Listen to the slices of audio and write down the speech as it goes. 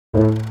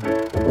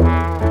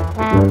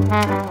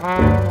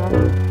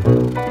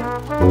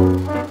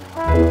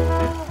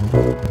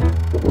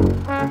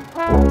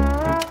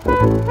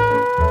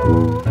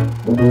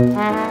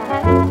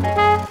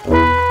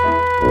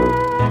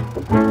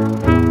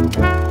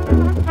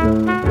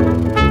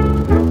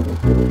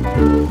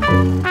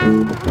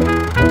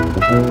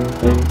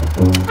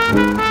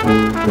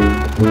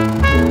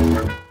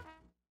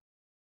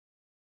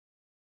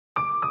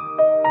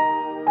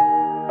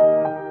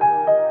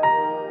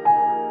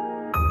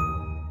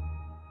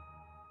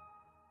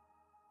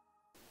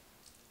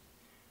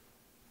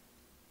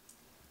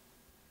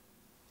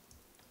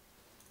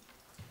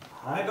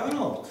Hi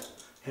Donald,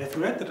 have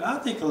you read that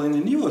article in the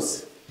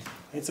news?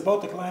 It's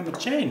about the climate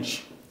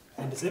change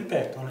and its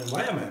impact on the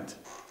environment.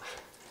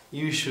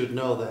 You should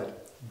know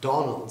that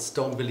Donalds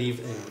don't believe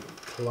in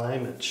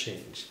climate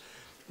change.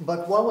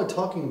 But while we're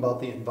talking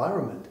about the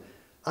environment,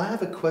 I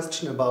have a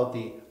question about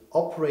the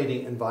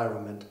operating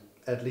environment,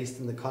 at least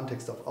in the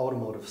context of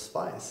Automotive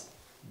SPICE.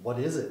 What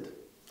is it?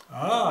 You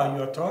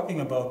are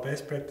talking about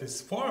Base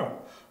Practice 4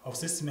 of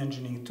System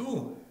Engineering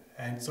 2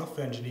 and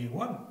Software Engineering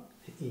 1.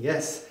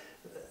 Yes.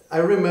 I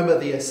remember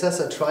the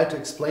assessor tried to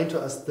explain to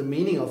us the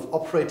meaning of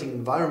operating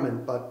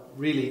environment, but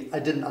really I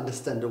didn't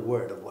understand a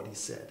word of what he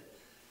said.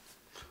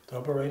 The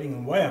operating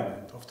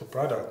environment of the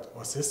product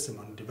or system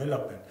under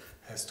development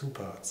has two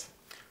parts.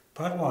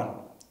 Part 1,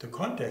 the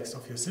context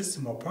of your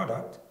system or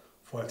product,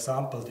 for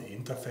example the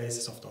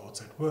interfaces of the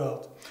outside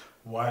world,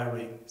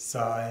 wiring,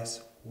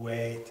 size,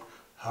 weight,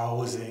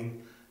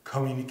 housing,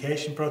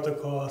 communication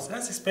protocols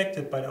as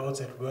expected by the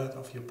outside world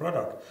of your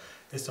product,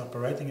 is the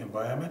operating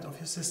environment of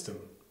your system.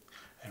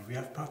 And we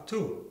have part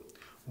 2.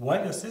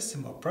 While your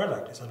system or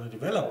product is under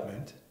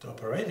development, the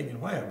operating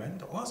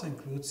environment also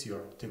includes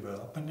your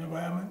development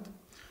environment,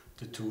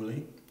 the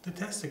tooling, the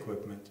test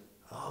equipment.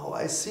 Oh,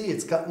 I see.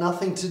 It's got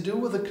nothing to do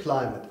with the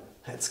climate.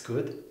 That's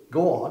good.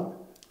 Go on.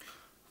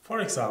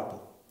 For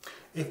example,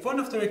 if one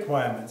of the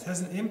requirements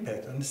has an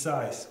impact on the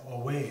size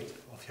or weight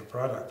of your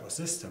product or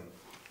system,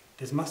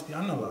 this must be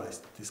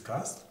analyzed,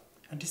 discussed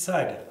and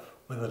decided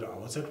whether the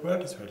outside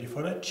world is ready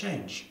for that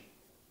change.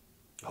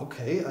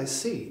 Okay, I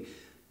see.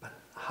 But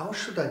how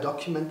should I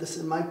document this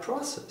in my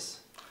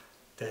process?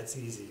 That's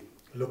easy.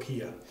 Look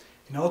here.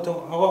 In our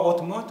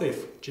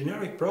automotive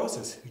generic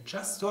process, we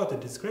just store the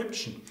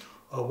description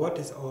of what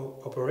is our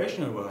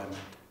operational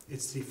environment.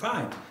 It's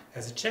defined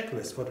as a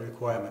checklist for the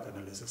requirement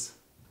analysis.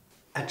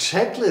 A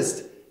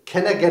checklist?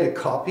 Can I get a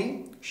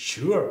copy?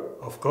 Sure,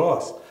 of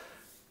course.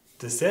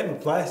 The same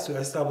applies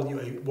to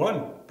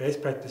SWE.1 Base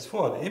Practice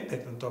 4, the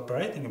impact on the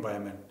operating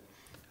environment.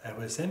 I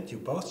will send you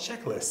both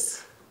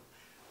checklists.